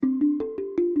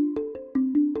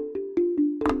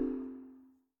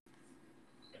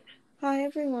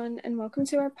everyone, and welcome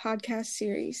to our podcast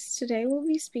series. Today we'll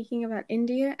be speaking about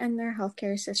India and their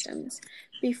healthcare systems.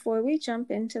 Before we jump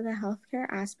into the healthcare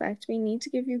aspect, we need to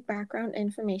give you background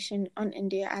information on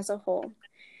India as a whole.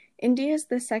 India is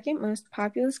the second most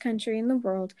populous country in the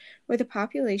world, with a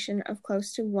population of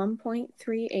close to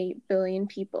 1.38 billion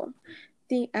people.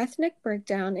 The ethnic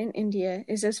breakdown in India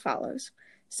is as follows.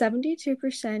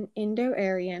 72%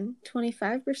 Indo-Aryan,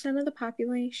 25% of the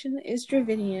population is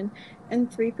Dravidian, and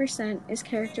 3% is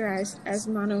characterized as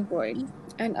Mongoloid,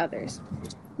 and others.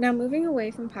 Now, moving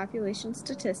away from population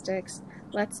statistics,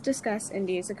 let's discuss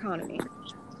India's economy.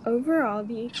 Overall,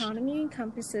 the economy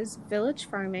encompasses village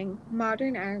farming,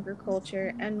 modern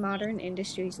agriculture, and modern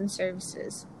industries and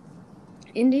services.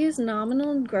 India's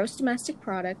nominal gross domestic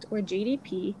product, or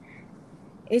GDP,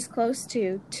 is close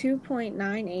to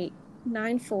 $2.94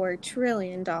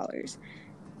 trillion.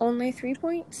 Only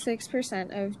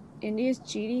 3.6% of India's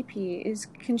GDP is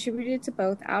contributed to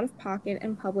both out-of-pocket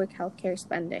and public healthcare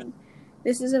spending.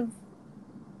 This is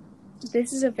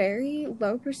a very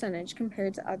low percentage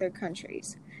compared to other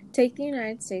countries. Take the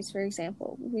United States, for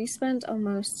example. We spend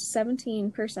almost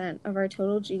 17% of our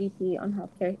total GDP on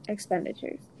healthcare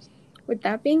expenditures. With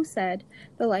that being said,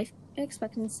 the life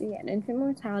expectancy and infant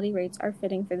mortality rates are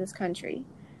fitting for this country.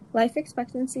 Life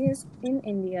expectancy in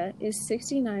India is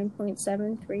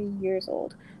 69.73 years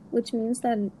old, which means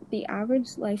that the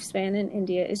average lifespan in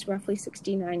India is roughly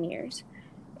 69 years.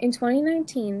 In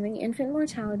 2019, the infant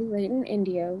mortality rate in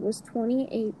India was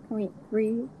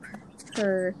 28.3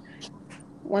 per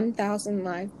 1,000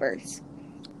 live births.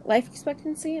 Life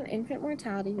expectancy and infant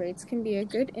mortality rates can be a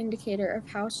good indicator of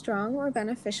how strong or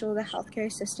beneficial the healthcare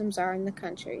systems are in the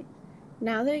country.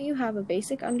 Now that you have a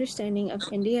basic understanding of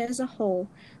India as a whole,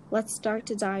 let's start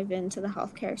to dive into the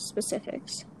healthcare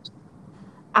specifics.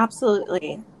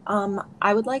 Absolutely.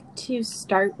 I would like to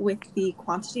start with the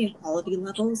quantity and quality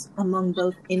levels among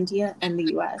both India and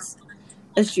the US.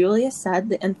 As Julia said,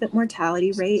 the infant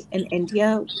mortality rate in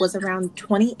India was around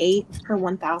 28 per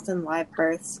 1,000 live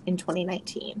births in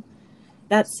 2019.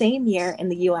 That same year in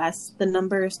the US, the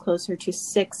number is closer to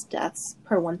 6 deaths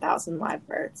per 1,000 live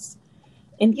births.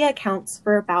 India accounts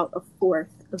for about a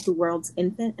fourth of the world's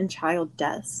infant and child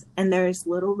deaths, and there is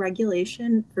little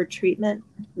regulation for treatment,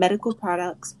 medical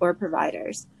products, or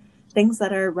providers, things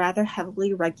that are rather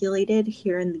heavily regulated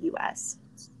here in the US.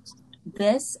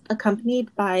 This, accompanied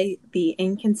by the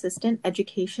inconsistent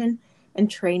education and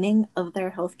training of their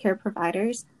healthcare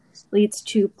providers, leads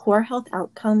to poor health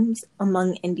outcomes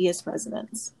among India's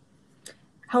residents.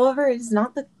 However, it is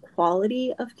not the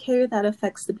quality of care that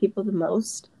affects the people the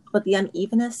most, but the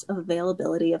unevenness of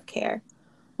availability of care.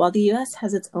 While the U.S.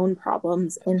 has its own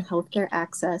problems in healthcare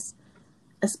access,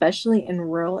 especially in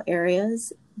rural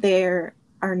areas, there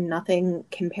are nothing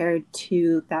compared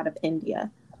to that of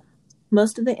India.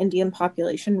 Most of the Indian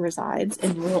population resides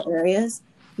in rural areas,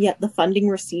 yet the funding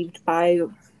received by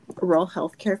rural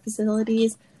healthcare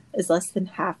facilities is less than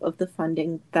half of the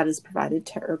funding that is provided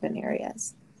to urban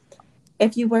areas.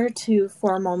 If you were to,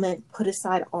 for a moment, put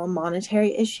aside all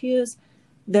monetary issues,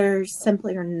 there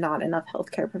simply are not enough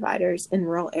healthcare providers in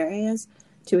rural areas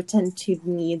to attend to the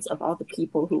needs of all the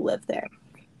people who live there.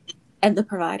 And the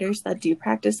providers that do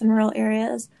practice in rural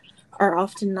areas are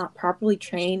often not properly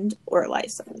trained or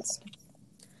licensed.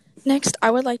 Next, I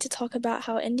would like to talk about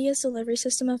how India's delivery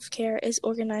system of care is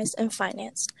organized and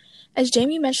financed. As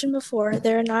Jamie mentioned before,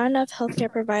 there are not enough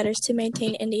healthcare providers to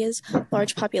maintain India's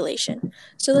large population.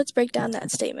 So let's break down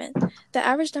that statement. The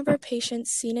average number of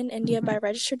patients seen in India by a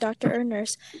registered doctor or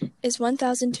nurse is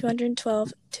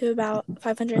 1,212 to about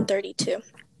 532.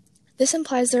 This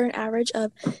implies there are an average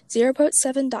of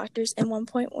 0.7 doctors and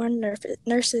 1.1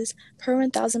 nurses per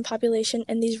 1,000 population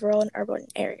in these rural and urban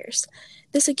areas.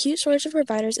 This acute shortage of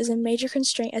providers is a major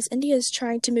constraint as India is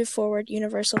trying to move forward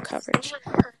universal coverage.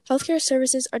 Healthcare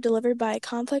services are delivered by a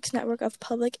complex network of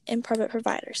public and private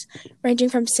providers, ranging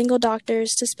from single doctors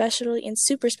to specialty and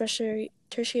super specialty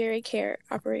tertiary care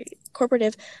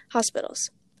cooperative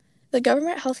hospitals. The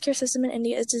government healthcare system in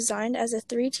India is designed as a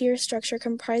three-tier structure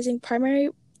comprising primary,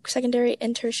 secondary,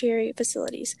 and tertiary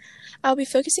facilities. I'll be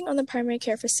focusing on the primary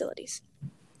care facilities.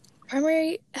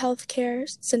 Primary health care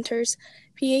centers,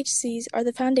 PHCs, are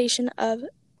the foundation of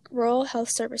rural health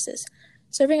services,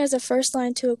 serving as a first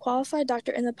line to a qualified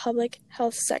doctor in the public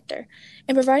health sector,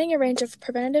 and providing a range of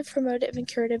preventative, promotive, and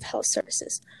curative health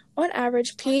services. On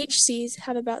average, PHCs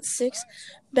have about 6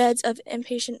 beds of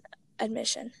inpatient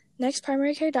admission. Next,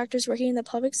 primary care doctors working in the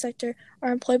public sector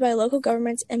are employed by local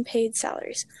governments and paid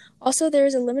salaries. Also, there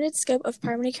is a limited scope of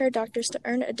primary care doctors to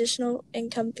earn additional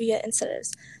income via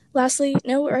incentives, Lastly,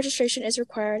 no registration is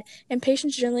required, and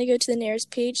patients generally go to the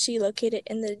nearest PHC located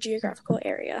in the geographical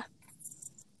area.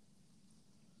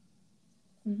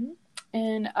 Mm-hmm.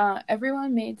 And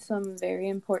everyone made some very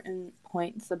important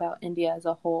points about India as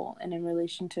a whole and in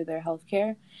relation to their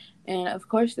healthcare. And of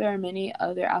course, there are many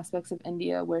other aspects of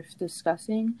India worth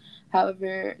discussing.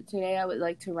 However, today I would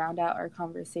like to round out our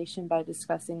conversation by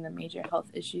discussing the major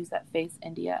health issues that face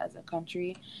India as a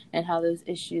country and how those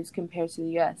issues compare to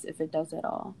the US, if it does at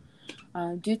all.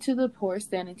 Due to the poor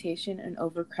sanitation and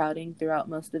overcrowding throughout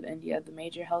most of India, the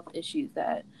major health issues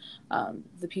that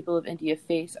the people of India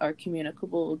face are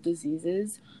communicable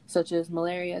diseases such as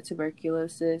malaria,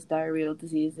 tuberculosis, diarrheal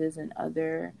diseases, and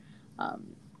other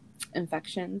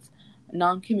infections.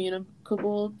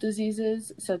 Non-communicable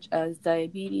diseases such as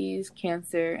diabetes,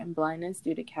 cancer, and blindness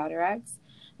due to cataracts.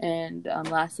 And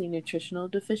lastly, nutritional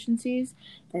deficiencies,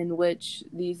 in which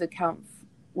these account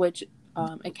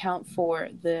for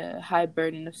the high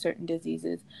burden of certain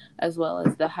diseases, as well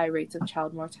as the high rates of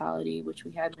child mortality, which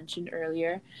we had mentioned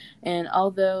earlier. And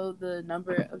although the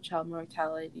number of child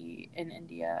mortality in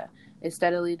India is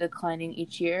steadily declining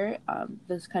each year,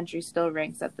 this country still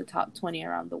ranks at the top 20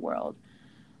 around the world.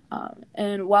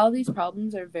 And while these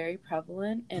problems are very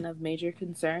prevalent and of major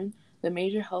concern, the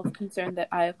major health concern that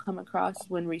I have come across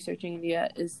when researching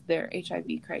India is their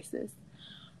HIV crisis.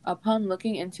 Upon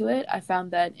looking into it, I found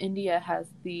that India has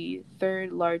the third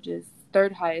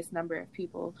highest number of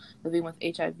people living with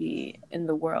HIV in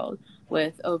the world,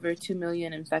 with over 2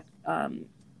 million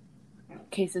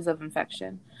cases of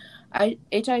infection.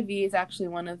 HIV is actually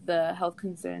one of the health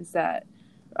concerns that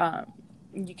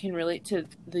you can relate to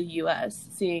the U.S.,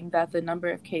 seeing that the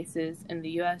number of cases in the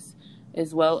U.S.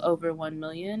 is well over 1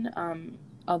 million,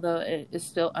 although it is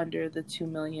still under the 2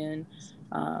 million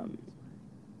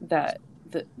that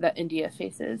India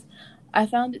faces. I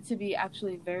found it to be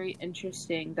actually very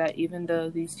interesting that even though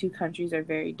these two countries are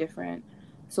very different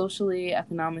socially,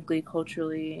 economically,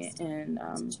 culturally, and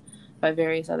by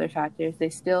various other factors, they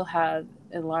still have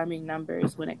alarming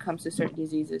numbers when it comes to certain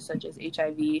diseases such as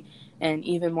HIV and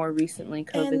even more recently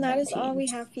COVID-19. And that is all we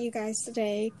have for you guys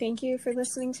today. Thank you for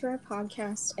listening to our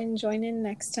podcast, and join in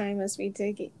next time as we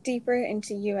dig deeper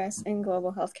into U.S. and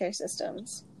global healthcare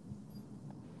systems.